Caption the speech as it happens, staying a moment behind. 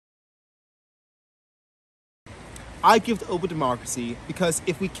I give to open democracy because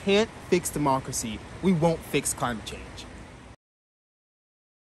if we can't fix democracy, we won't fix climate change.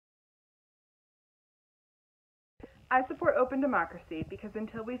 I support open democracy because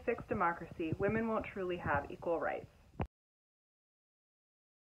until we fix democracy, women won't truly have equal rights.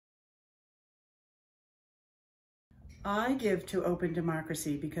 I give to open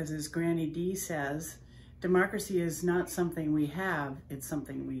democracy because, as Granny D says, democracy is not something we have, it's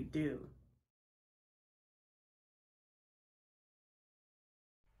something we do.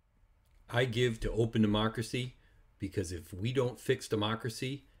 I give to open democracy because if we don't fix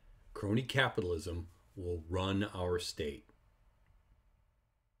democracy, crony capitalism will run our state.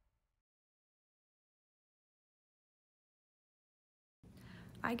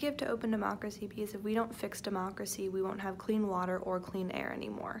 I give to open democracy because if we don't fix democracy, we won't have clean water or clean air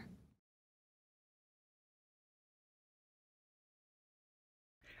anymore.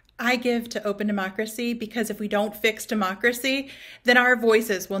 I give to open democracy because if we don't fix democracy, then our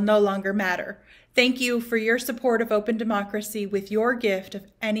voices will no longer matter. Thank you for your support of open democracy with your gift of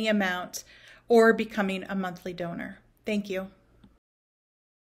any amount or becoming a monthly donor. Thank you.